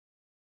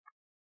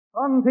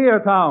Frontier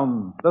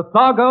Town, the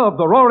saga of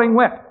the Roaring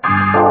West.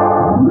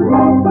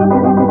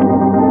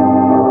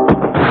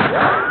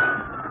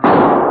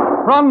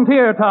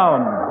 Frontier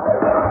Town.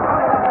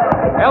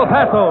 El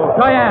Paso,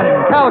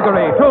 Cheyenne,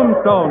 Calgary,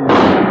 Tombstone.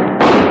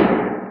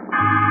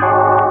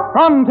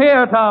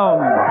 Frontier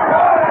Town.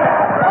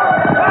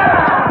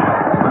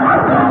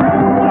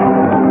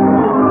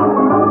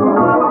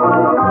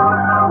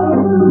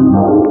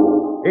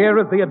 Here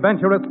is the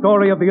adventurous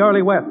story of the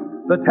early West,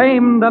 the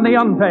tamed and the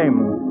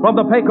untamed, from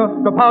the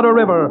Pecos to Powder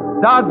River,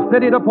 Dodge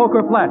City to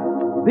Poker Flat.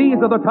 These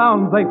are the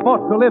towns they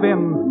fought to live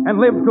in and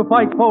lived to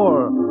fight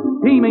for,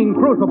 teeming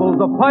crucibles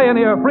of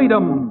pioneer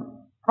freedom.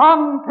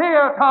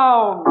 Frontier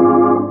Town!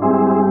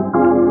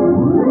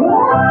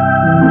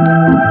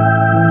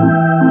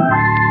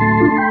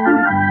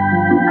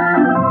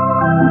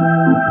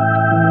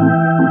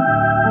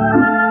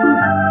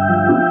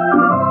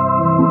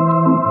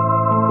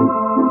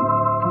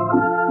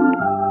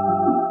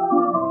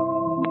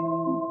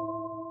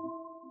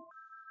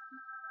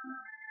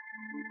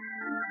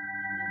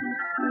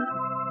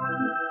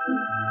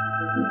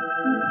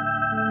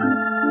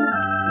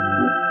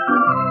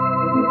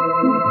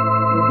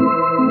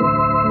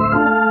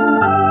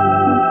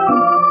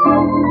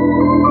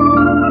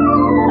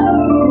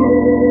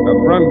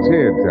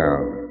 Frontier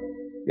Town.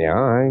 Yeah,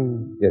 I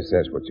guess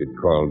that's what you'd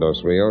call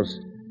Dos Rios.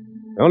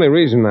 The only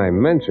reason I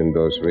mentioned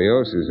Dos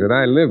Rios is that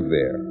I live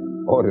there.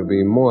 Or to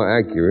be more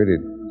accurate,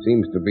 it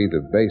seems to be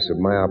the base of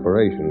my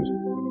operations.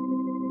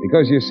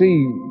 Because you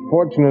see,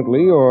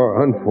 fortunately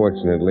or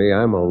unfortunately,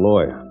 I'm a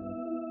lawyer.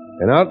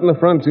 And out in the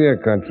frontier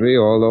country,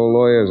 although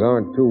lawyers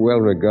aren't too well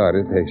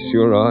regarded, they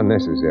sure are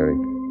necessary.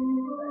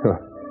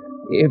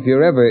 If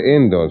you're ever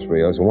in Dos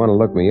Rios and want to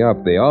look me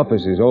up, the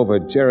office is over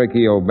at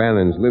Cherokee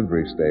O'Bannon's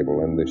livery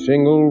stable, and the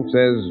shingle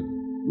says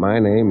my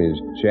name is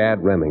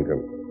Chad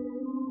Remington.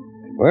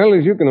 Well,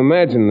 as you can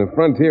imagine, the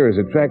frontier has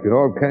attracted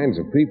all kinds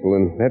of people,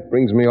 and that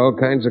brings me all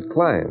kinds of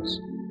clients.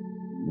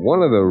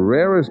 One of the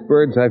rarest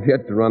birds I've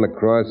yet to run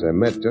across I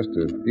met just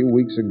a few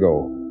weeks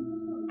ago.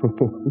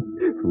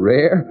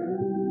 Rare?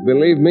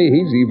 Believe me,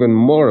 he's even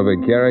more of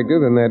a character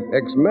than that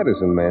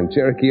ex-medicine man,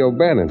 Cherokee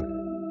O'Bannon.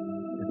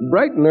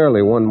 Bright and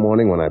early one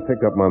morning when I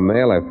picked up my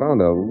mail, I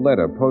found a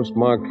letter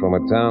postmarked from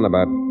a town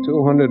about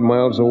 200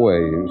 miles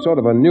away, sort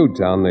of a new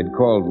town they'd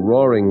called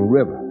Roaring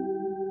River.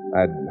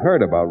 I'd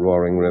heard about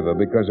Roaring River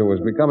because it was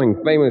becoming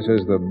famous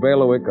as the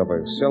bailiwick of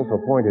a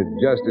self-appointed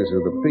justice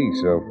of the peace,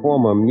 a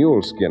former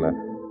mule skinner,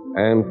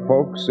 and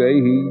folks say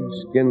he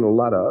skinned a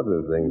lot of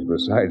other things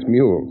besides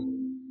mules.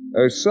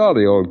 A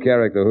salty old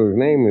character whose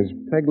name is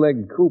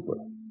Pegleg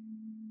Cooper.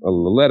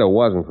 Well, the letter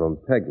wasn't from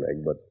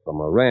Pegleg, but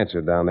from a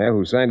rancher down there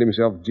who signed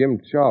himself Jim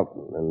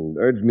Charlton and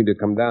urged me to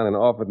come down and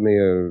offered me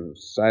a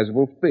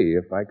sizable fee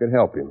if I could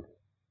help him.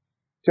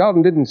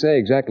 Charlton didn't say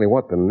exactly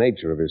what the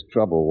nature of his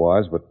trouble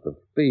was, but the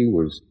fee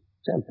was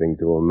tempting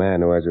to a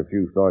man who has a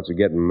few thoughts of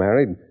getting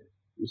married.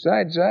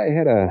 Besides, I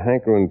had a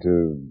hankering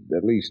to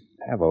at least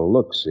have a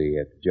look-see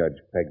at Judge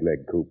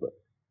Pegleg Cooper.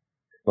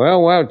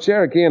 Well, while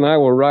Cherokee and I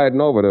were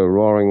riding over to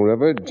Roaring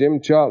River,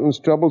 Jim Charlton's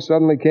trouble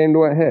suddenly came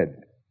to a head.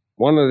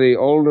 One of the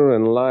older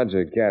and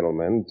larger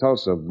cattlemen,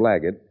 Tulsa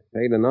Blaggett,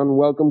 paid an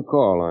unwelcome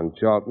call on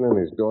Charlton and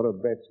his daughter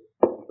Betsy.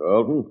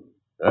 Charlton,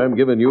 I'm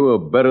giving you a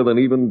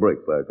better-than-even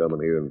break by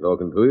coming here and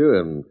talking to you,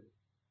 and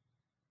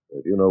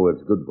if you know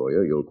what's good for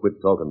you, you'll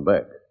quit talking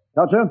back.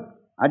 Tulsa,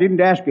 I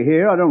didn't ask you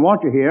here. I don't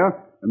want you here.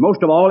 And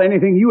most of all,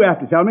 anything you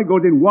have to tell me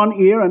goes in one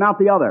ear and out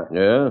the other.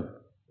 Yeah?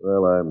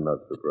 Well, I'm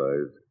not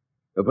surprised.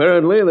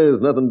 Apparently, there's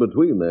nothing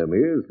between them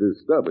ears to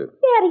stop it.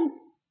 Daddy,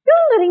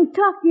 don't let him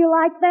talk to you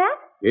like that.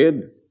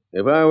 Kid,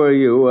 if I were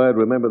you, I'd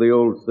remember the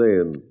old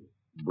saying,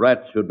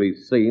 brats should be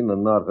seen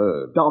and not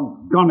heard.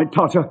 Doggone it,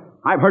 Tulsa.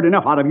 I've heard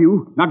enough out of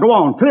you. Now go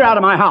on, clear out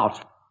of my house.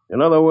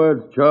 In other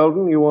words,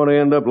 Charlton, you want to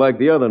end up like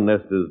the other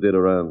nesters did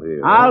around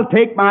here. I'll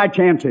take my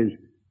chances.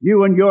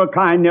 You and your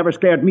kind never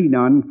scared me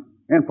none.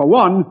 And for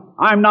one,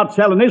 I'm not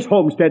selling this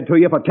homestead to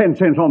you for 10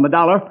 cents on the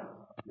dollar.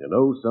 You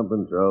know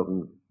something,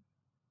 Charlton?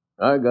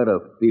 I got a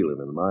feeling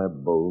in my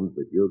bones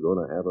that you're going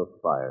to have a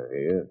fire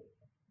here.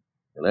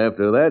 And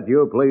after that,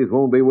 your place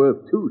won't be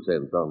worth 2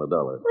 cents on the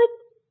dollar. But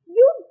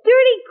you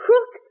dirty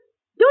crook.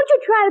 Don't you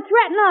try to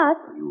threaten us.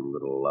 You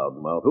little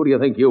loudmouth. Who do you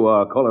think you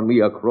are, calling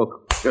me a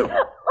crook? Shut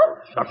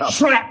up.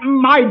 Slap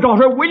my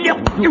daughter, will you?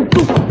 You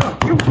Good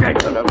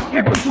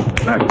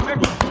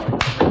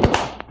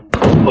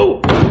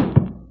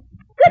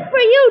for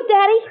you,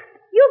 Daddy.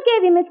 You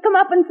gave him his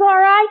comeuppance, all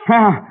right.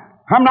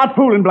 I'm not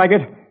fooling,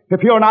 Blaggett.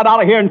 If you're not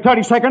out of here in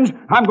 30 seconds,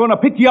 I'm going to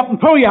pick you up and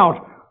throw you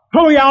out.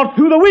 Throw you out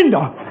through the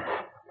window.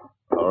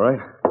 All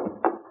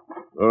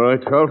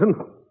right, Charlton.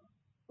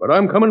 But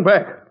I'm coming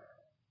back.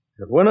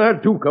 And when I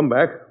do come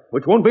back,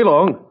 which won't be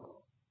long,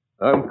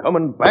 I'm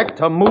coming back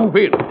to move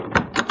in.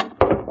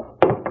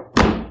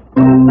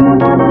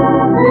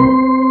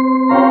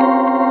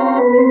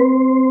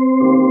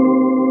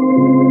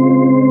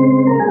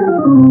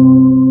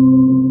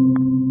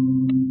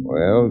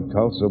 Well,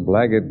 Tulsa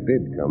Blaggett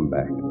did come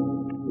back.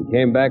 He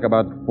came back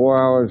about 4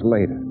 hours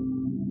later.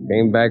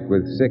 came back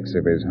with 6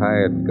 of his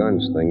hired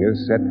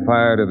gunslingers, set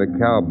fire to the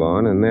cow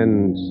barn, and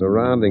then,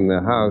 surrounding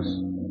the house,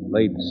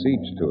 laid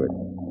siege to it.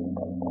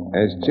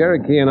 As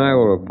Cherokee and I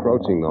were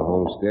approaching the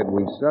homestead,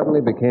 we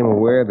suddenly became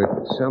aware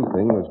that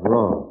something was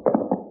wrong.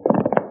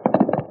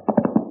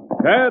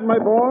 Dad, my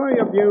boy,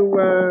 have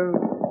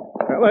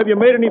you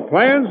made any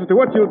plans as to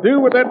what you'll do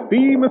with that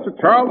fee Mr.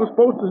 Charles is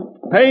supposed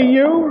to pay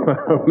you?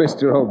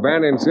 Mr.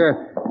 O'Bannon,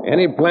 sir,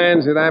 any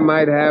plans that I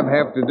might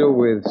have to do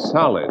with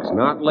solids,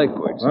 not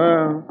liquids.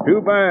 Well,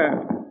 too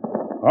bad.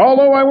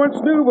 Although I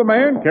once knew of a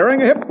man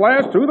carrying a hip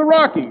blast through the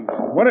Rockies.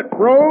 When it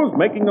froze,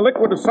 making the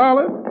liquid a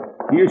solid,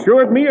 he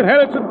assured me it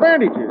had its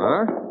advantages.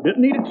 Huh?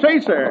 Didn't need a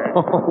chaser.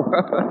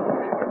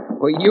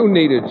 Well, you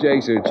need a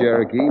chaser,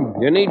 Cherokee.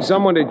 You need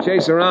someone to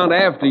chase around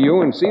after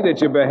you and see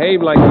that you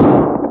behave like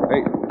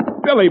Hey.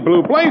 Billy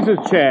Blue Blazes,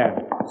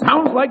 Chad.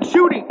 Sounds like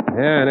shooting.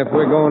 Yeah, and if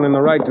we're going in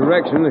the right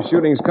direction, the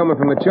shooting's coming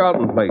from the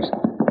Charlton place.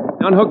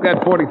 Unhook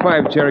that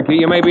 45, Cherokee.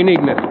 You may be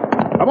needing it.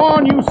 Come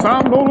on, you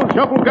sound old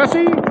shuffle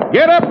Gussie.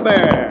 Get up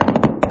there.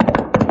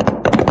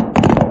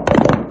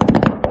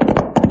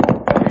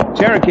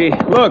 Cherokee,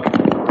 look.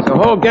 There's a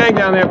whole gang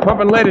down there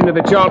pumping lead into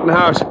the Charlton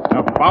house.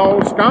 The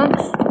foul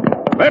skunks.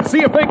 Let's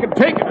see if they can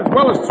take it as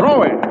well as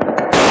throw it.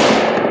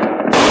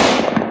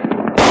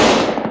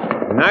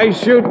 Nice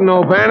shooting,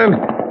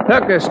 O'Bannon.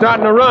 Look, they're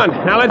starting to run.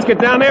 Now let's get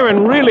down there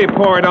and really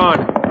pour it on.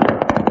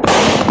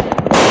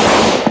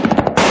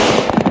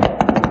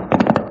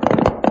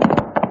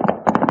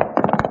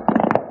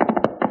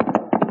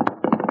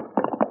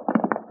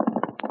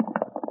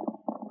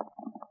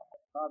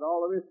 Not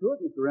all there is to it,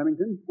 Mr.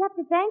 Remington. Except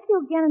to thank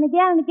you again and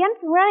again and again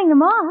for running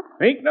them off.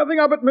 Ain't nothing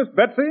of it, Miss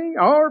Betsy.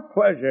 Our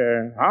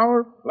pleasure.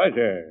 Our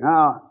pleasure.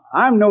 Now,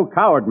 I'm no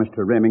coward,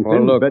 Mr. Remington.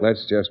 Oh, look, but...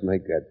 let's just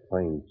make that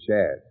plain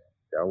Chad.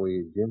 Shall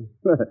we, Jim?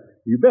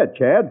 You bet,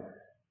 Chad.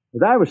 As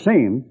I was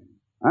saying,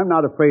 I'm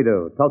not afraid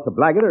of Tulsa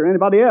Blaggett or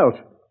anybody else.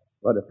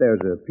 But if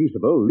there's a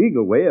peaceable,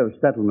 legal way of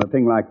settling a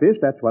thing like this,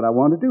 that's what I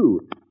want to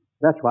do.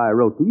 That's why I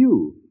wrote to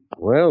you.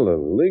 Well, the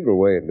legal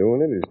way of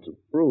doing it is to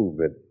prove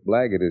that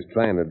Blaggett is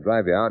trying to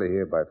drive you out of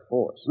here by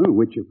force.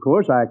 Which, of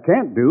course, I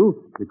can't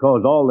do,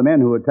 because all the men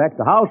who attacked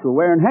the house were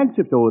wearing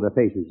handkerchiefs over their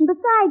faces.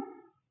 Besides,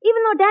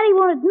 even though Daddy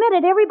won't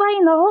admit it, everybody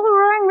in the whole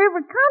Roaring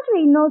River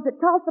country knows that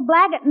Tulsa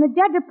Blaggett and the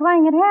judge are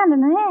playing it hand in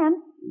hand.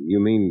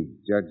 You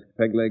mean Judge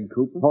Pegleg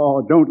Cooper?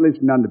 Oh, don't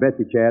listen to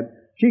Betsy, Chad.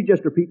 She's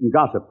just repeating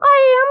gossip. I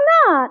am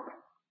not.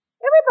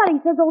 Everybody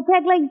says old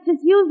Pegleg's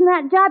just using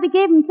that job he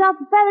gave himself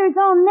to feather his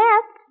own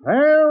nest.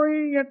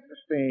 Very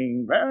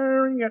interesting.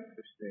 Very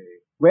interesting.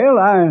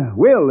 Well, I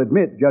will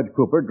admit Judge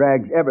Cooper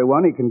drags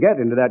everyone he can get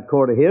into that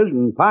court of his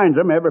and finds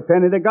them every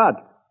penny they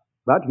got.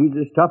 But he's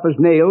as tough as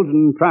nails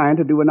and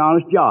trying to do an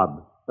honest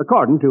job,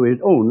 according to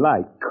his own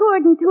light.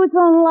 According to his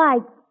own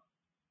light.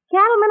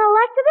 Cattlemen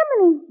elected him,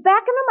 and he's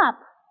backing them up.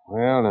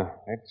 Well, now,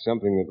 that's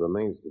something that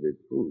remains to be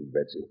proved,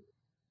 Betsy.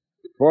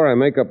 Before I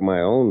make up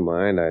my own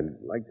mind, I'd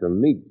like to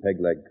meet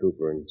Pegleg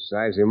Cooper and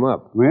size him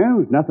up. Well,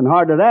 there's nothing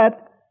hard to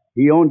that.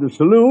 He owns a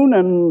saloon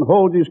and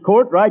holds his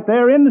court right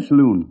there in the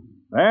saloon.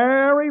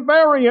 Very,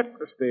 very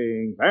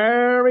interesting.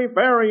 Very,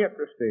 very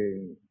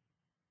interesting.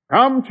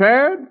 Come,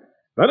 Chad.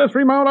 Let us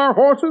remount our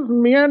horses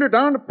and meander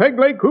down to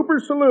Pegleg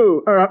Cooper's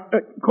saloon,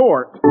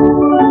 court.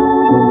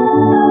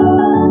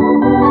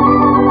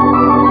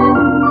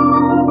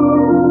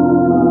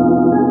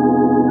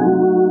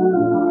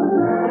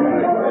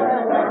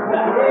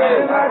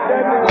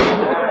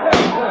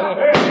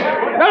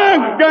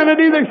 Doggone it,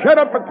 either shut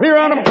up or clear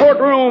out of the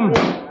courtroom.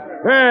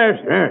 Yes,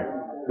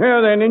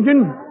 Now then,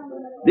 Injun,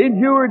 did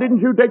you or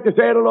didn't you take the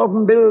saddle off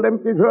and Bill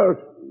Dempsey's horse?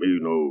 Me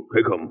no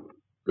pick 'em.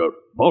 Just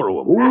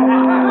borrow 'em.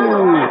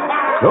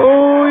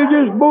 So you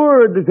just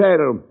bored the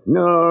saddle.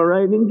 All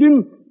right,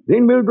 Injun.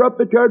 Then we'll drop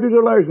the charges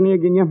of larceny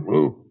again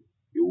you.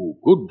 You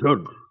good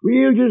judge.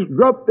 We'll just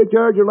drop the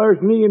charge of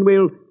larceny and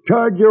we'll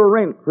charge your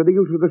rent for the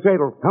use of the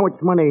saddle. How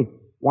much money,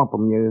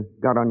 wampum, you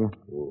got on you?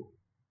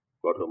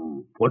 Got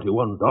 'em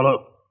 $21.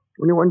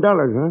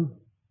 $21, huh?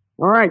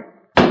 All right.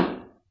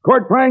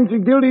 Court finds you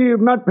guilty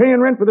of not paying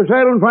rent for the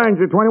saddle and fines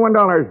you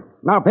 $21.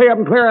 Now pay up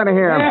and clear out of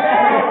here.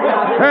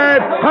 Hey,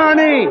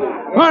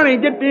 Pawnee,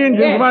 get the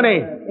engine's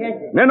money. Yes.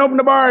 Then open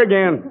the bar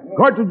again.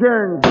 Court's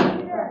adjourned.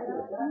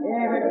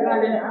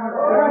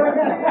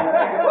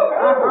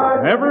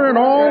 Never in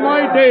all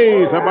my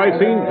days have I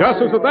seen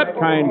justice of that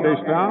kind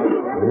this town.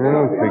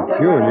 Well,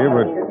 peculiar,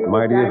 but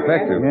mighty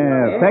effective.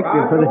 Yeah,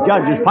 effective for the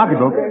judge's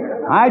pocketbook.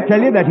 I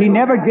tell you that he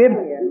never gives...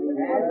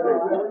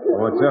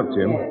 What's up,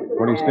 Jim?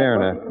 What are you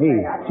staring at?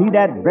 Hey, see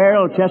that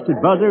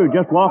barrel-chested buzzer who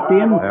just walked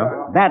in?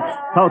 Yeah? That's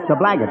Tulsa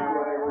Blaggett.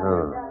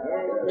 Oh.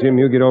 Jim,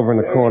 you get over in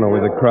the corner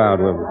with the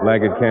crowd where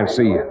Blaggett can't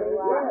see you.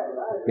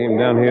 Came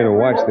down here to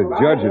watch the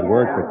judge at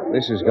work, but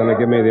this is going to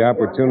give me the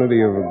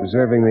opportunity of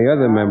observing the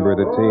other member of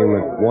the team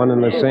at one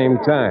and the same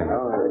time.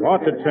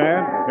 Watch it,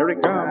 Chad. Here he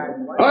comes.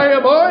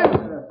 Hiya, boys.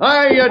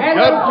 Hiya,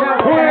 Judge.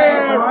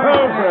 Here,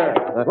 Tulsa.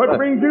 What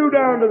brings you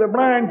down to the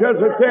Blind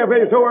Justice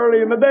Cafe so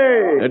early in the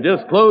day? I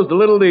just closed a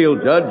little deal,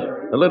 Judge.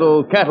 A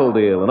little cattle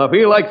deal, and I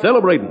feel like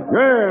celebrating.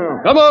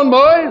 Yeah. Come on,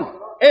 boys.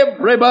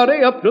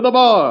 Everybody up to the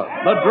bar.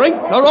 The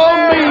drinks are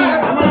on me.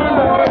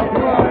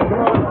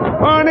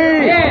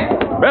 Honey! Yeah.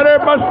 Better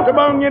bust a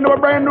bung into a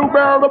brand new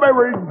barrel of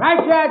beverage. Right,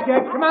 Judge.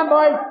 Come on,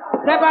 boys.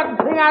 Step up and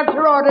sing out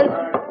your orders.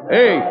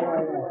 Hey,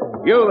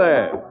 you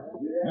there.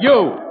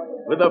 You,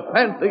 with the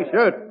fancy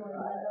shirt.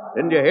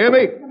 Didn't you hear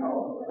me?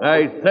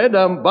 I said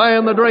I'm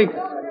buying the drinks.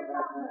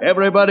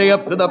 Everybody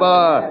up to the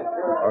bar.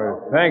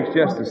 Thanks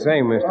just the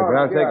same, mister, but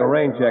I'll take a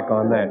rain check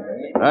on that.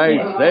 I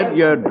said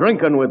you're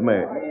drinking with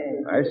me.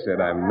 I said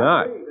I'm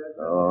not.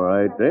 All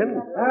right,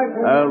 then.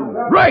 I'll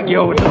drag you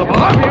over to the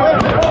bar.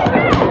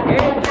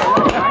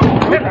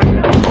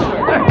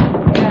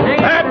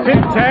 That's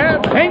it,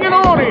 Chad. Hang it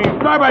on him.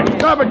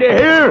 Stop it, you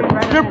hear?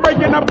 You're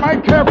breaking up my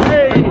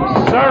cafe.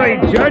 Sorry,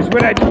 Judge,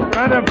 but I'd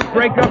rather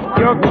break up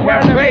your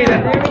cafe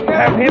than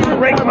have him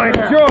break my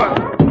jaw.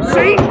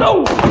 See?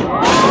 No!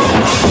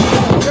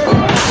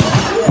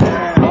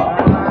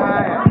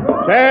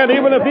 Chad,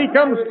 even if he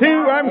comes to,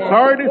 I'm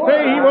sorry to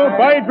say he won't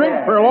buy a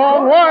drink for a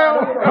long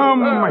while.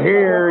 Come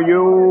here,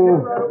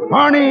 you.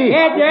 Barney!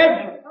 Yeah,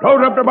 Judge.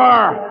 Close up the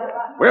bar.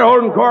 We're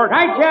holding court.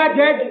 Right,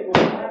 Judge.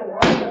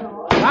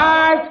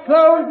 Bars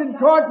closed and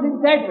court's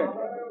in session.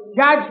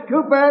 Judge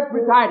Cooper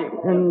presiding.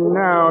 And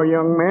now,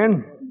 young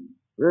man,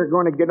 we're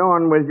going to get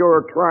on with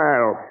your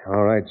trial.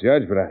 All right,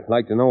 Judge, but I'd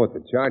like to know what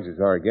the charges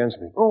are against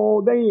me.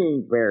 Oh, they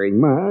ain't very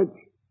much.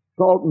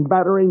 Assault and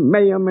battery,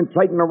 mayhem,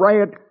 inciting a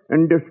riot,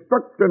 and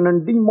destruction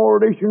and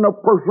demolition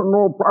of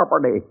personal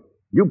property.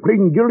 You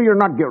pleading guilty or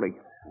not guilty?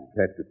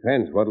 That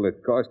depends. What'll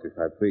it cost if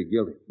I plead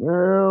guilty?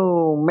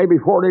 Well, maybe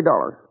 $40.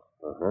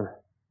 Uh-huh.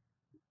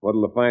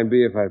 What'll the fine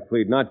be if I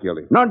plead not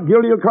guilty? Not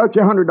guilty will cost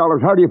you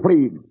 $100. How do you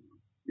plead?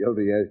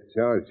 Guilty as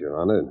charged, Your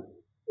Honor.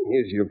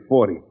 Here's your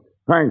 40.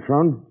 Thanks,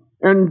 son.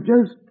 And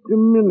just a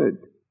minute.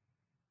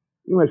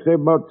 You must have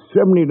about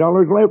 $70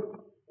 left.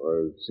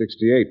 Or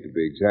 68 to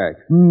be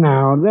exact.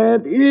 Now,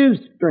 that is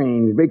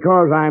strange,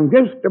 because I'm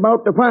just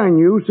about to fine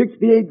you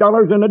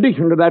 $68 in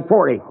addition to that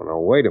 40. Oh, no,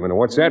 wait a minute.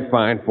 What's that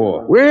fine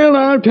for? Well,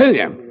 I'll tell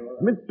you.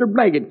 Mr.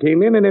 Blaggett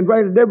came in and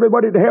invited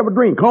everybody to have a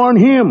drink on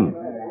him.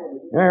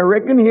 I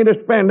reckon he'd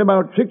have spent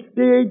about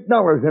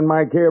 $68 in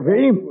my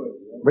cafe.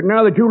 But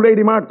now that you laid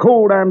him out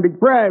cold, I'm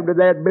deprived of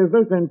that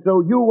business, and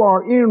so you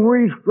are in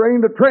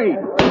restraint of trade.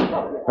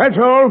 That's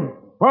all.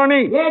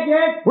 Barney, Yeah,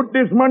 Judge. put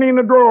this money in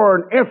the drawer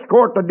and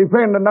escort the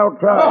defendant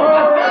outside.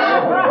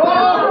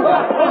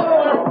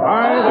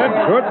 Why,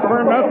 that good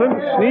for nothing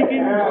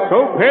sneaking,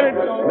 soap-headed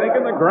snake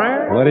in the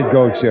grass. Let it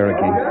go,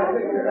 Cherokee.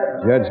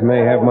 Judge may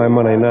have my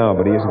money now,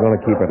 but he isn't going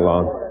to keep it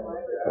long.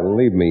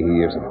 Believe me,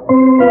 he isn't.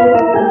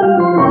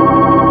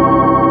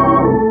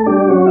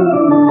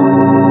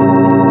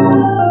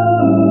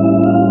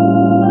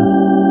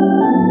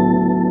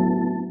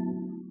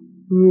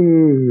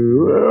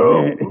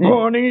 Well,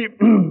 Barney,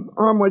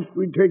 how much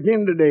we take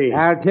in today?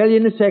 I'll tell you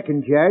in a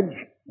second, Judge.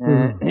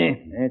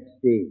 Let's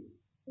see.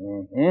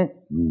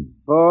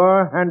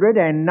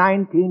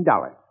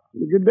 $419.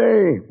 Good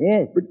day.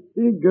 Yes.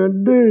 Pretty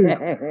good day.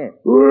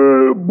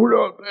 Well, put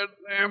out that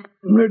lamp.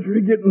 Let's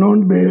be getting on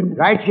to bed.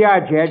 Right you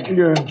are, Judge.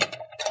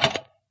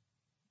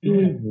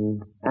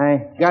 Yeah.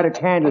 I got a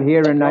candle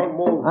here and I... Don't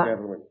move,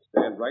 gentlemen.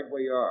 Stand right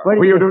where you are. What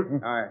Will do you you... do?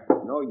 I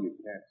know you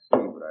can't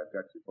see, but I've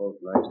got you both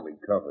nicely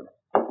covered.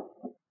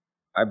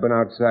 I've been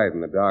outside in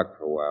the dark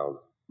for a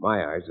while.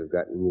 My eyes have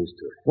gotten used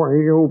to it. Why,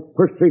 you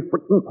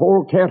pussy-footing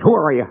polecat, who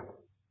are you?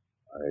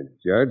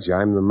 Judge,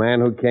 I'm the man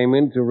who came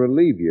in to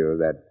relieve you of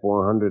that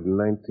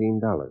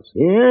 $419.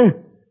 Yeah?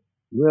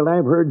 Well,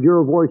 I've heard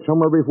your voice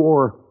somewhere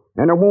before,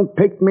 and it won't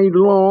take me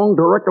long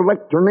to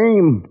recollect your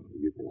name.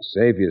 You can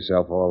save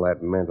yourself all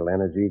that mental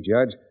energy,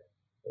 Judge.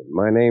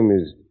 My name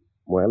is,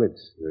 well,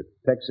 it's the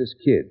Texas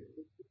Kid.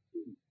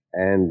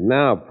 And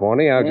now,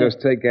 Pawnee, I'll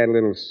just take that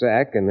little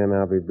sack, and then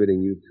I'll be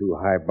bidding you two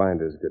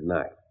high-binders good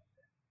night.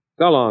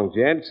 So long,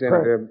 gents,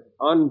 and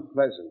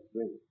unpleasant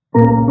dreams.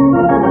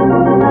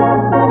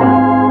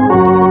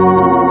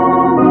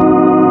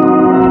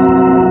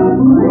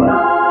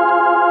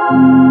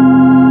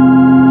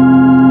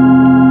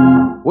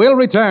 We'll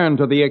return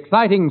to the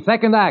exciting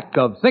second act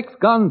of Six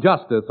Gun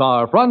Justice,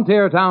 our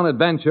frontier town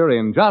adventure,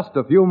 in just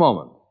a few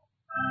moments.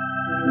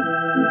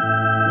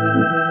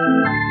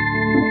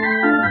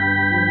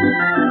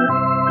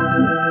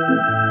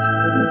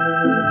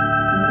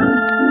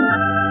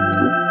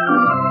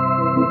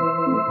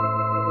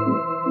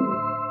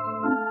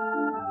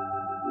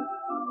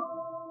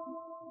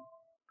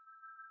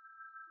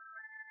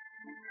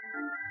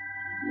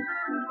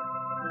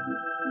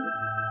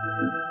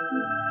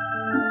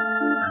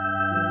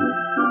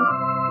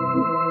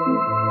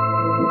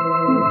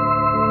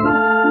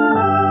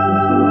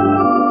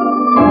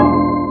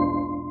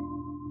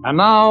 And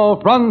now,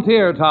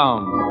 Frontier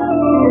Town.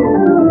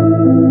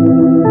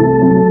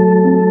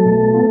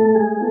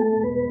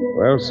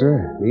 Well,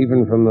 sir,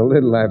 even from the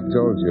little I've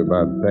told you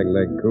about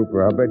Pegleg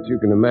Cooper, I'll bet you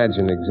can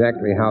imagine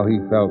exactly how he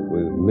felt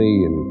with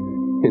me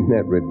and in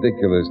that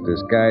ridiculous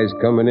disguise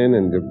coming in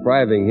and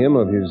depriving him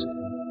of his,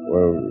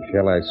 well,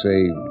 shall I say,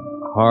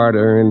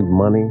 hard-earned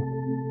money?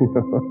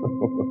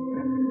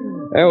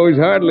 There was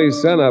hardly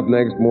sunup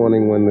next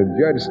morning when the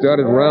judge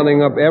started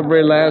rounding up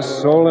every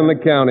last soul in the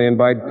county, and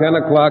by 10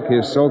 o'clock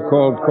his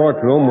so-called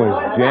courtroom was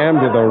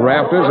jammed to the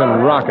rafters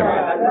and rocking.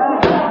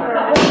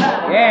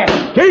 Yeah.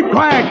 Keep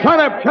quiet. Shut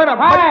up.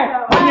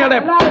 Quiet. Put your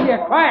lip.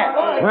 Quiet.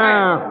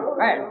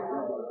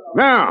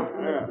 Now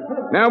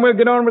we'll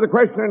get on with the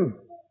questioning.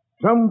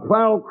 Some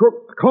foul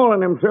crook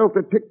calling himself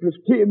the Texas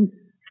Kid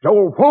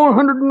stole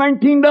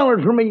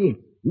 $419 from me.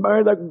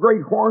 By the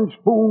great horn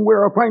spoon,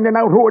 we're finding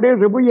out who it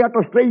is if we have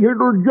to stay here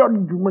till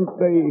Judgment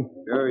Day.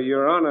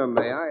 Your Honor,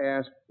 may I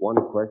ask one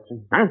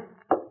question? Huh?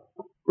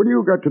 What do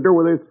you got to do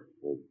with this?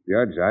 Well,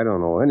 Judge, I don't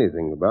know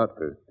anything about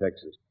the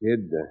Texas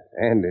Kid,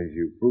 and as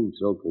you proved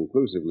so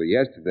conclusively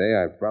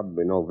yesterday, I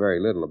probably know very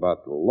little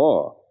about the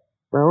law.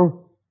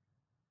 Well?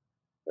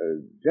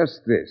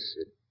 Just this.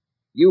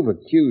 You've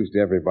accused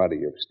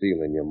everybody of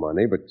stealing your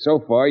money, but so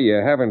far you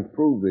haven't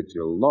proved that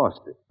you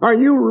lost it. Are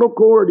you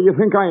loco, or do you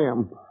think I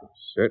am?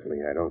 Certainly,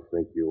 I don't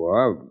think you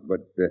are,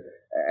 but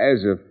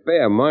as a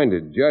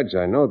fair-minded judge,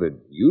 I know that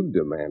you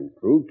demand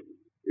proof,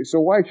 so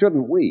why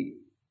shouldn't we?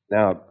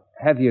 Now,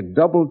 have you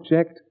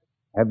double-checked?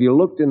 Have you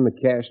looked in the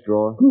cash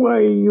drawer? Why,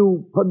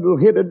 you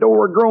puddle-headed,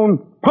 overgrown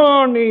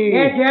Pawnee!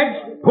 Yes,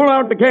 Judge? Pull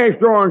out the cash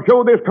drawer and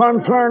show this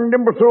concerned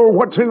imbecile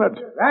what's in it.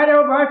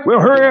 Righto, boss. Well,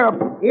 hurry up.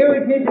 Here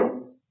it is.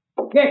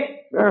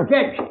 Check.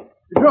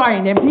 The drawer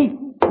ain't empty.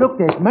 Look,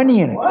 there's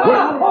money in it.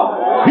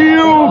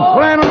 You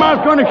flannel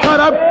mouse going to shut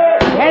up?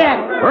 Get up.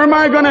 Or am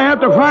I going to have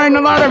to find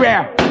a lot of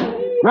you?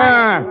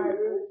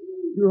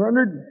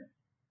 200,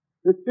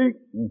 50,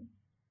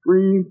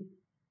 3,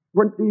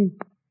 20,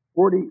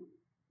 40,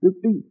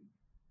 50,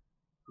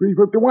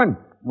 351.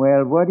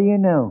 Well, what do you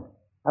know?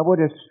 I would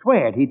have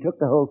sweared he took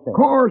the whole thing. Of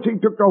course he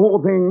took the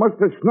whole thing. Must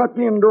have snuck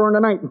in during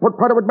the night and put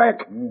part of it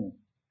back.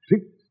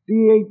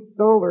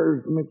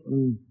 $68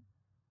 missing.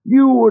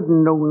 You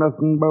wouldn't know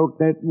nothing about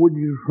that, would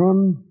you,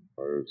 son?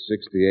 Well,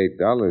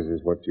 $68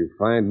 is what you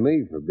fined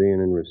me for being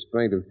in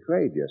restraint of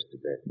trade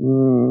yesterday.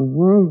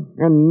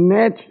 Mm-hmm. And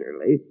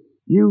naturally,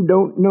 you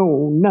don't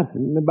know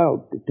nothing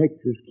about the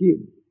Texas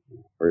Kid.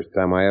 First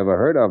time I ever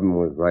heard of him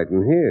was right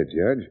in here,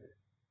 Judge.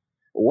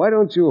 Why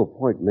don't you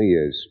appoint me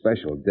as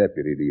special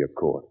deputy to your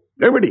court?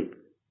 Deputy?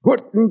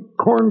 What in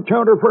corn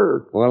chowder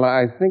for? Well,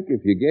 I think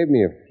if you gave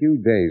me a few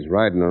days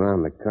riding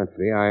around the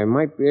country, I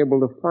might be able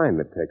to find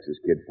the Texas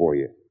Kid for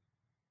you.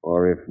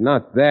 Or if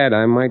not that,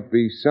 I might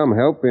be some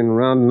help in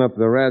rounding up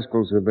the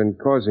rascals who've been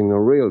causing the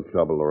real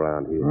trouble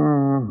around here.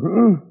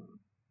 Mm-hmm.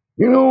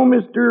 You know,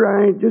 mister,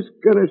 I just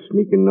got a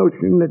sneaking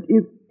notion that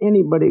if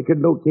anybody could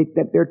locate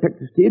that there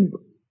Texas Kid,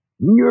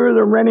 you're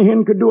the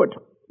Rennehin could do it.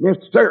 Yes,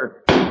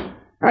 sir.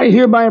 I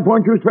hereby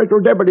appoint you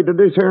special deputy to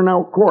this here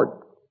now court.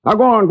 Now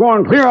go on,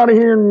 clear out of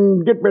here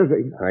and get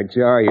busy. I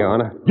jar, Your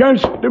Honor.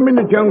 Just a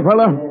minute, young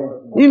fella.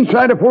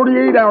 Inside of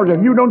 48 hours,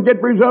 if you don't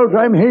get results,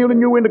 I'm hailing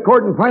you into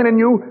court and fining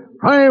you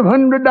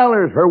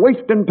 $500 for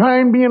wasting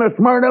time being a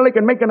smart aleck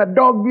and making a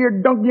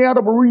dog-eared donkey out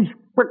of a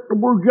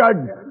respectable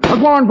judge. Now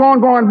go on,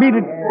 beat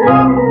it.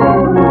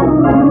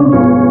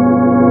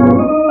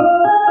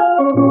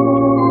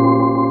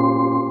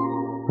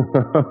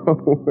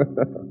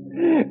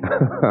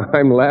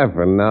 I'm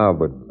laughing now,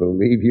 but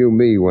believe you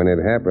me, when it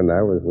happened,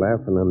 I was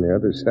laughing on the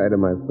other side of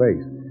my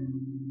face.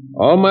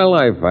 All my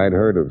life I'd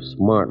heard of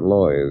smart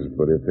lawyers,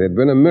 but if there'd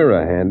been a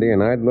mirror handy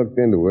and I'd looked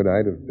into it,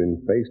 I'd have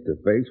been face to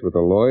face with a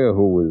lawyer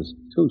who was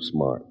too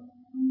smart.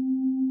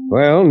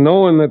 Well,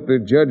 knowing that the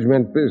judge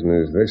meant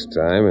business this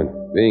time and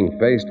being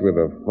faced with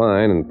a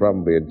fine and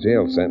probably a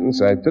jail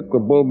sentence, I took the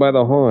bull by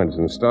the horns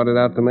and started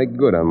out to make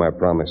good on my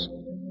promise.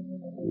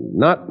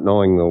 Not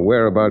knowing the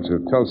whereabouts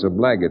of Tulsa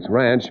Blaggett's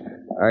ranch,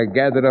 I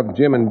gathered up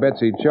Jim and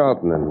Betsy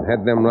Charlton and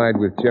had them ride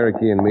with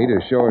Cherokee and me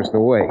to show us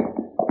the way.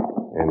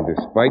 And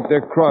despite their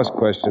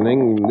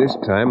cross-questioning, this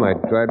time I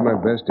tried my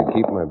best to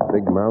keep my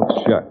big mouth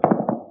shut.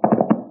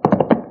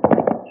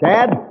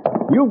 Chad,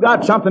 you've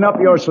got something up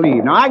your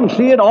sleeve. Now, I can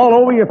see it all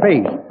over your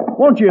face.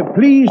 Won't you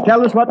please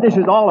tell us what this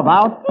is all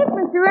about? Yes,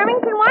 Mr.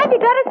 Remington, why'd you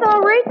got us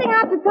all racing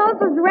out to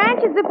Tulsa's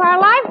ranch as if our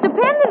lives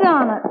depended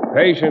on it?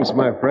 Patience,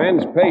 my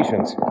friends,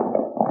 patience.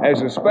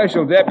 As a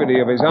special deputy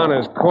of His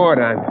Honor's court,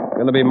 I'm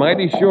going to be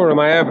mighty sure of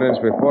my evidence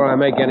before I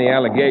make any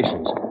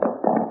allegations.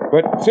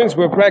 But since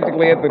we're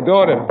practically at the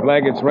door to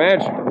Blaggett's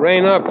ranch,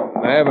 rein up.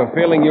 I have a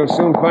feeling you'll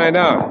soon find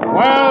out.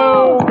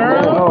 Well,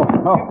 girl.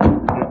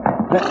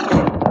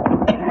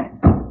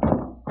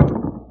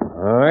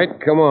 All right,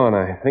 come on.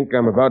 I think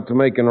I'm about to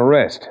make an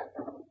arrest.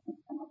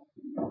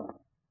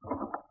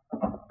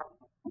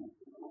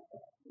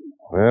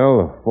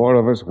 Well, the four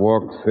of us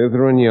walked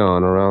thither and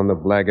yon around the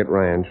Blaggett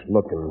Ranch,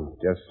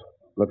 just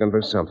looking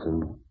for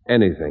something,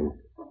 anything.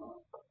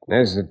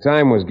 As the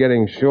time was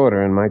getting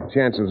shorter and my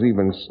chances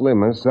even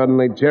slimmer,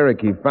 suddenly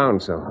Cherokee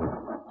found something.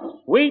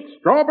 Sweet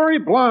strawberry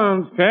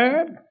blondes,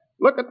 Chad.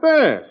 Look at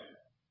this.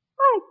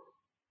 Why,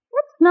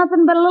 that's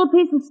nothing but a little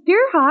piece of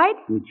steer hide.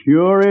 It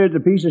sure is a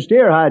piece of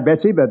steer hide,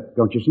 Betsy, but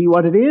don't you see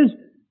what it is?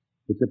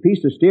 It's a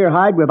piece of steer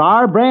hide with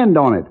our brand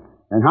on it.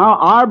 And how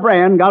our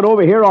brand got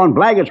over here on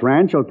Blaggett's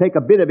Ranch will take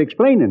a bit of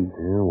explaining.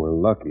 Yeah, we're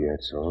lucky,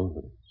 that's all.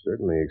 But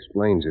Certainly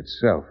explains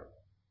itself.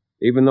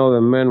 Even though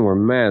the men were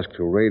masked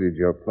who raided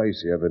your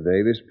place the other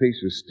day, this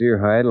piece of steer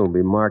hide will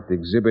be marked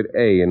Exhibit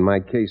A in my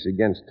case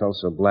against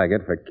Tulsa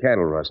Blaggett for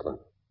cattle rustling.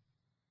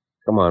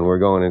 Come on, we're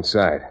going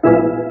inside.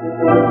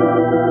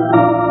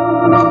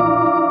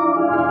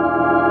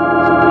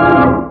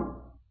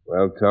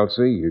 Well,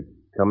 Tulsa, you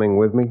coming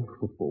with me?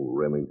 Oh,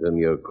 Remington,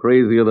 you're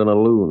crazier than a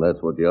loon,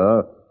 that's what you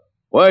are.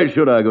 Why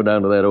should I go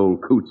down to that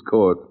old coot's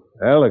court?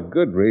 Well, a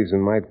good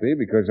reason might be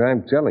because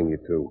I'm telling you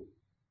to.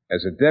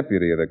 As a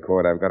deputy of the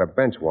court, I've got a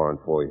bench warrant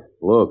for you.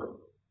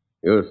 Look,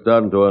 you're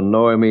starting to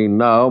annoy me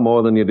now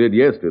more than you did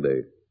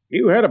yesterday.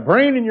 You had a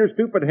brain in your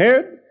stupid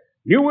head.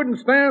 You wouldn't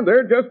stand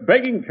there just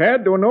begging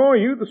Chad to annoy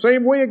you the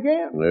same way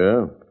again.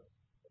 Yeah?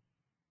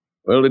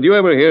 Well, did you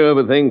ever hear of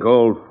a thing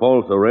called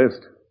false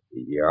arrest?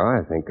 Yeah,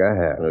 I think I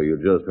have. Well, you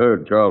just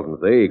heard Charlton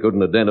say he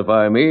couldn't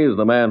identify me as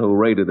the man who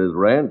raided his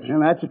ranch.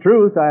 And that's the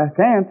truth. I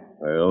can't.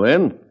 Well,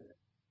 then,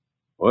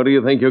 what do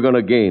you think you're going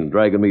to gain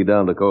dragging me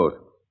down to court?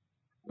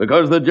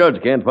 Because the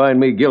judge can't find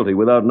me guilty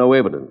without no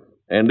evidence.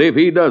 And if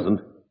he doesn't,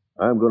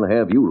 I'm going to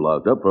have you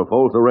locked up for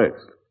false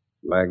arrest.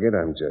 Blaggett,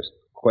 I'm just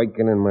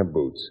quaking in my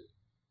boots.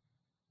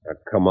 Now,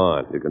 come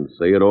on. You can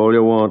say it all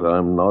you want.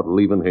 I'm not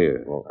leaving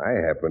here. Well, I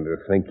happen to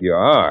think you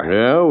are.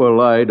 Yeah, well,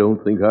 I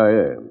don't think I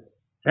am.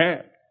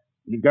 Chad,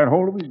 you got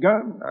hold of his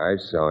gun? I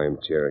saw him,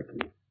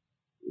 Cherokee.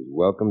 He's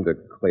welcome to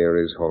clear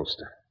his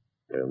holster.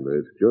 And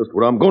that's just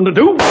what I'm going to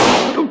do.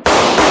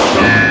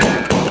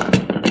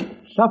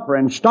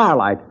 Suffering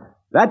starlight.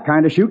 That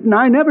kind of shooting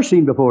I never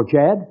seen before,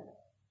 Chad.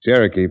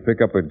 Cherokee, pick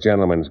up a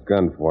gentleman's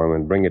gun for him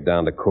and bring it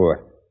down to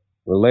court.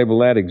 We'll label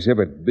that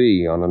Exhibit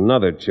B on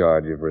another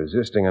charge of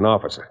resisting an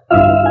officer.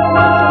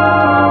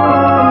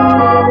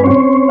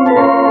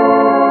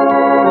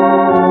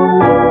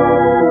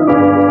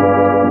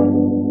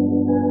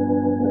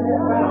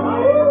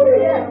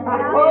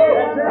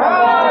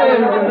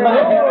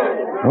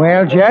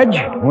 Well, Judge,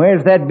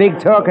 where's that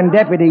big-talking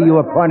deputy you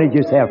appointed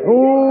yourself?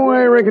 Oh,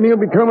 I reckon he'll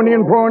be coming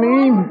in,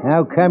 Pawnee.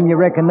 How come you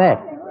reckon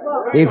that?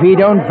 If he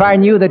don't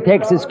find you the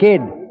Texas Kid,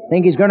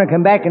 think he's going to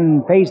come back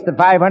and face the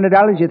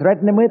 $500 you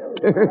threatened him with?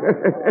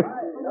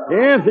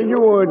 Yes, you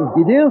would.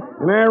 You do?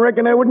 And I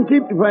reckon I wouldn't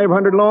keep the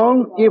 $500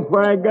 long if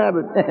I got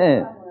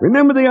it.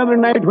 Remember the other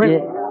night when... Yeah.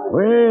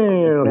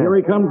 Well, here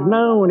he comes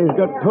now, and he's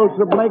got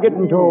Tulsa Blaggett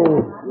in tow.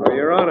 Well,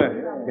 Your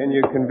Honor, can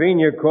you convene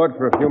your court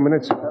for a few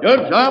minutes?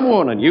 Judge, I'm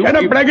warning you. Get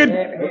up, Blaggett!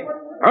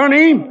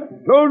 Honey,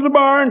 close the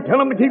bar and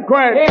tell him to keep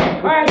quiet.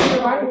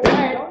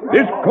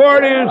 This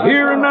court is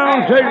here and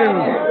now sitting.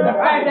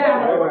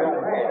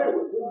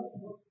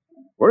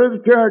 What are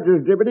the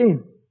charges, Deputy?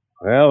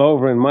 Well,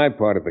 over in my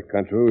part of the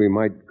country, we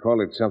might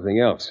call it something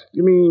else.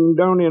 You mean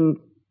down in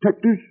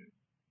Texas?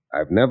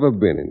 I've never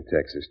been in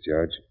Texas,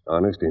 Judge.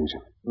 Honest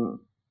Injun.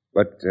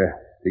 But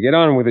to get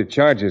on with the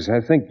charges, I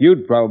think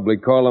you'd probably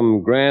call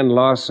them grand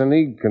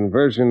larceny,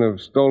 conversion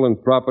of stolen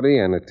property,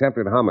 and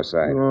attempted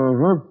homicide.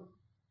 Uh-huh.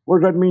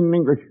 What does that mean in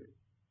English?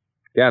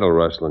 Cattle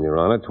rustling, Your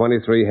Honor.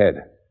 23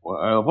 head.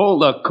 Well, of all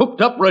the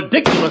cooked-up,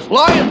 ridiculous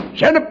lying.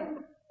 Shut up!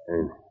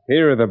 And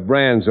here are the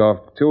brands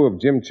off 2 of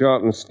Jim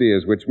Charlton's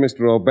steers, which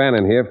Mr.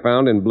 O'Bannon here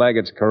found in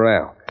Blaggett's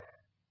corral.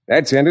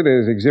 That's entered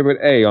as Exhibit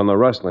A on the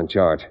rustling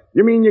charge.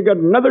 You mean you got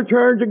another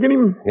charge against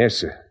him? Yes,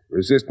 sir.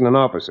 Resisting an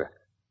officer.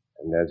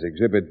 And as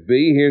Exhibit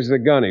B, here's the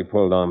gun he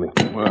pulled on me.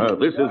 Well,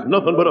 this is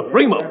nothing but a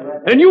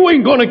frame-up. And you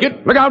ain't gonna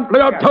get... Look out,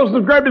 look out.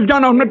 Tulsa's grabbed his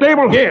gun on the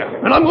table. Yeah,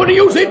 and I'm gonna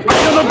use it.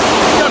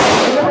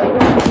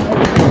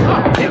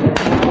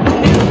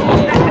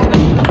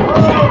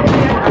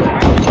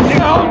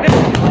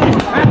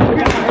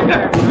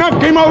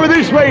 Knock him over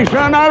this way,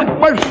 son. I'll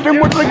bust him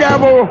with the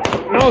gavel.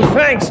 No,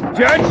 thanks,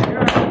 Judge.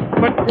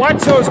 But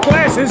watch those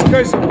glasses,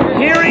 because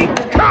here he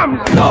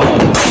comes.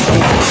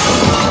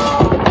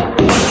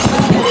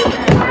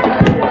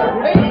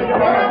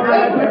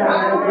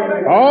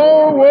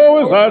 Oh,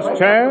 woe is us,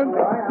 Chad.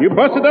 You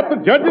busted up the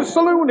judge's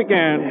saloon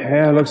again.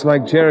 Yeah, looks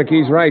like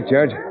Cherokee's right,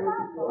 Judge.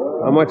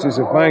 How much is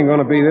the fine going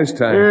to be this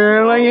time?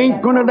 Well, I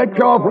ain't going to let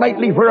you off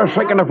lightly for a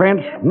second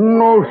offense.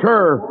 No,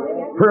 sir.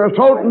 For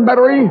assault and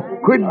battery,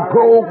 quid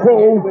pro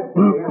quo.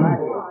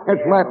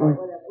 That's Latin.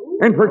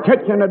 And for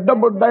catching a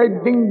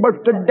double-dyed,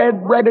 ding-busted,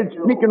 dad-ratted,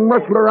 sneaking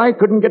rustler I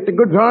couldn't get the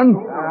goods on,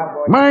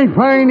 my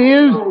fine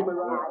is...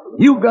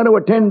 You got to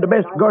attend the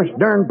best gosh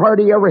darn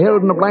party ever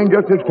held in the Blind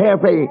Justice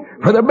Cafe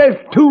for the best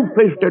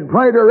two-fisted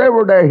fighter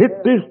ever to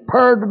hit this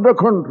part of the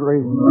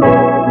country.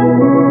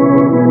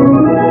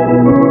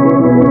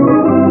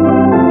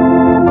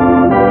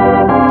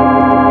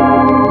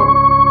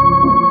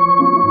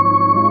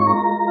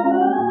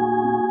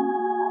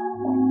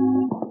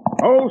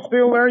 Oh,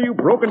 still there, you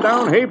broken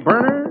down hay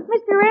burner?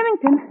 Mr.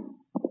 Remington,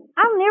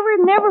 I'll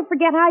never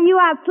forget how you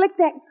outslicked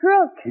that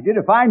crook. He did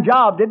a fine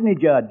job, didn't he,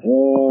 Judge?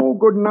 Oh,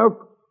 good enough.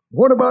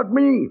 What about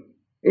me?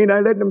 Ain't I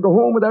letting him go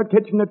home without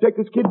catching the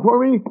Texas Kid for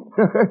me?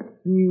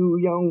 You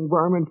young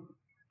varmint.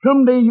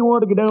 Someday you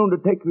ought to get down to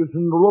Texas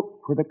and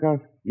look for the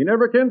cost. You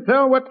never can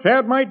tell what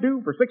Chad might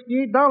do for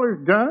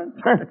 $68, John.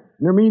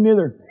 Nor me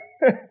neither.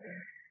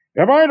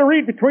 Am I to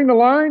read between the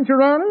lines,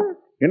 Your Honor?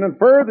 can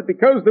infer that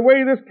because the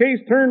way this case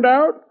turned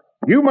out,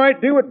 you might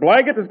do what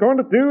Blaggett was going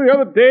to do the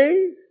other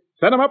day?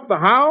 Set him up the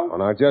how? Oh,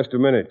 now, just a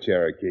minute,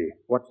 Cherokee.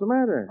 What's the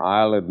matter?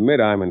 I'll admit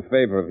I'm in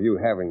favor of you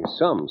having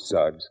some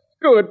suds.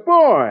 Good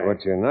boy.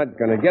 But you're not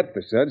going to get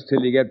the suds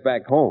till you get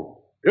back home.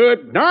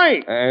 Good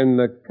night. And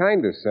the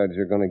kind of suds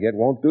you're going to get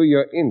won't do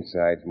your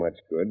insides much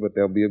good, but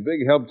they'll be a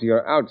big help to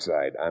your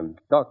outside. I'm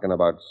talking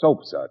about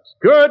soap suds.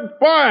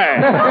 Goodbye.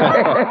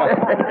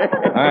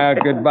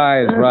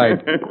 Goodbye is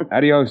right.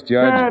 Adios,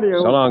 Judge.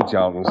 Adios. So long,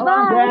 Charlton.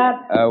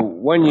 Bye.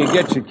 When you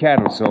get your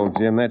cattle sold,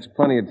 Jim, that's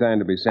plenty of time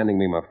to be sending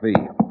me my fee.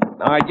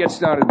 All right, get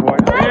started, boys.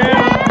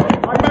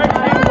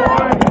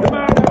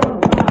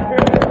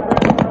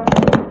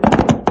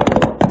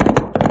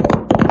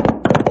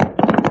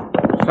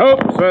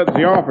 Soap suds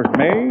the offer's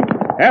made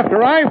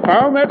after I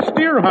found that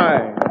steer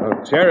hide.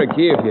 Well,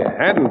 Cherokee, if you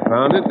hadn't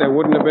found it, there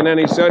wouldn't have been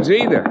any suds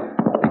either.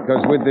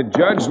 Because with the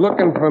judge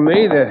looking for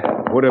me, there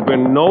would have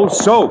been no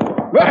soap.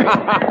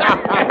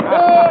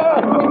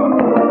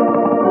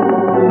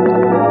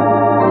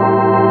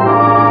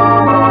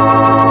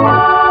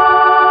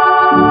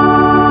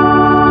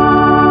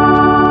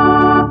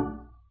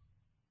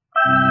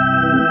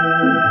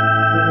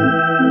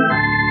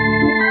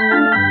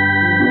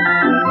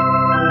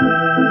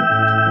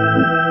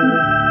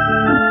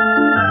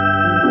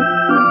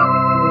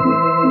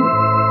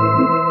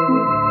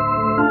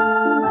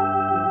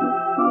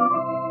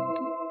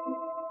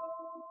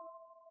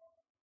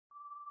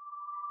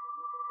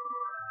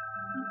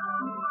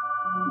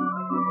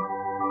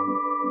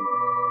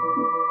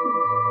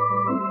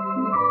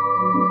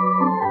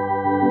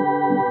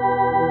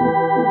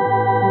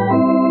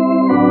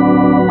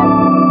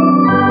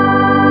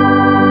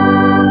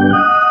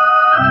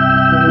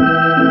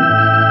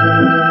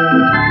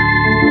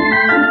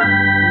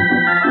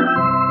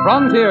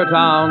 Frontier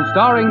Town,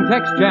 starring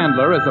Tex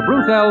Chandler, is a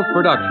Bruce Ells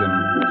production.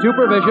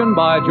 Supervision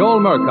by Joel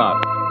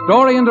Murcott.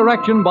 Story and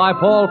direction by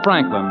Paul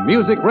Franklin.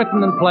 Music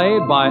written and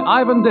played by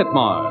Ivan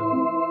Ditmars.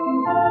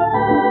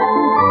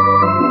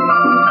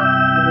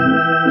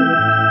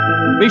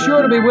 Be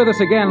sure to be with us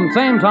again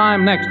same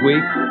time next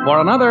week for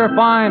another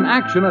fine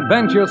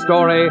action-adventure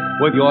story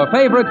with your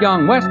favorite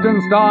young Western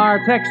star,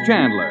 Tex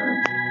Chandler.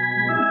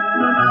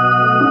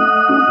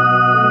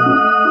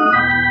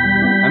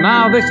 And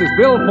now this is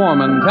Bill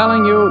Foreman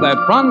telling you that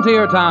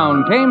Frontier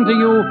Town came to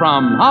you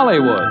from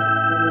Hollywood.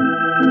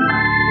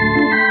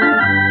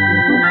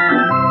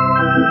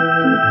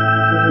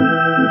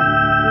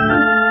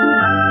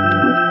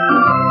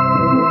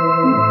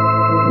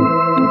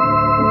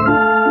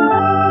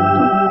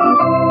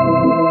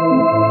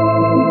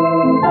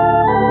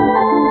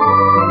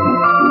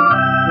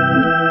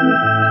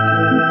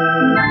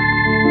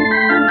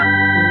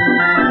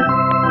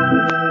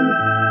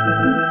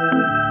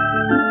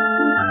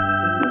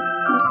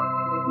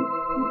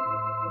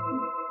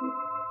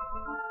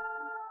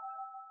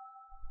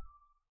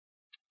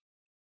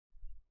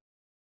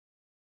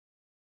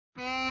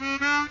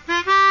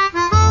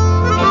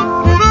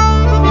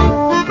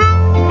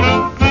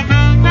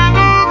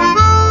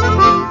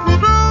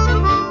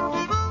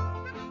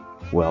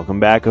 Welcome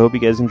back. I hope you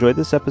guys enjoyed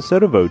this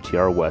episode of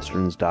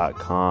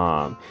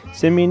OTRWesterns.com.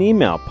 Send me an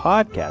email,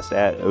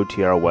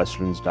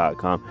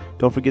 podcast@OTRWesterns.com.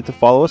 Don't forget to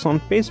follow us on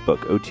Facebook,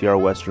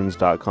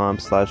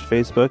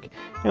 OTRWesterns.com/Facebook.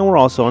 And we're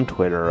also on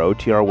Twitter,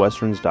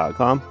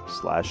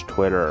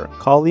 OTRWesterns.com/Twitter.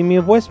 Call, leave me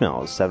a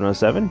voicemail,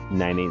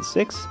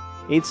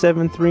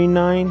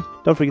 707-986-8739.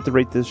 Don't forget to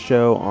rate this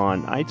show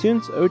on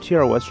iTunes,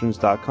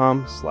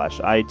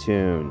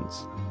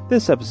 OTRWesterns.com/iTunes.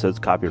 This episode's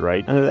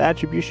copyright under the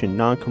Attribution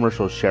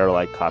Non-Commercial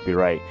Share-alike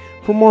copyright.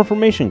 For more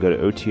information, go to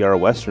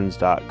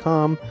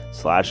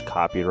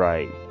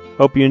OTRWesterns.com/copyright.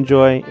 Hope you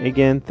enjoy.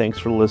 Again, thanks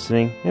for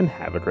listening, and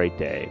have a great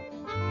day.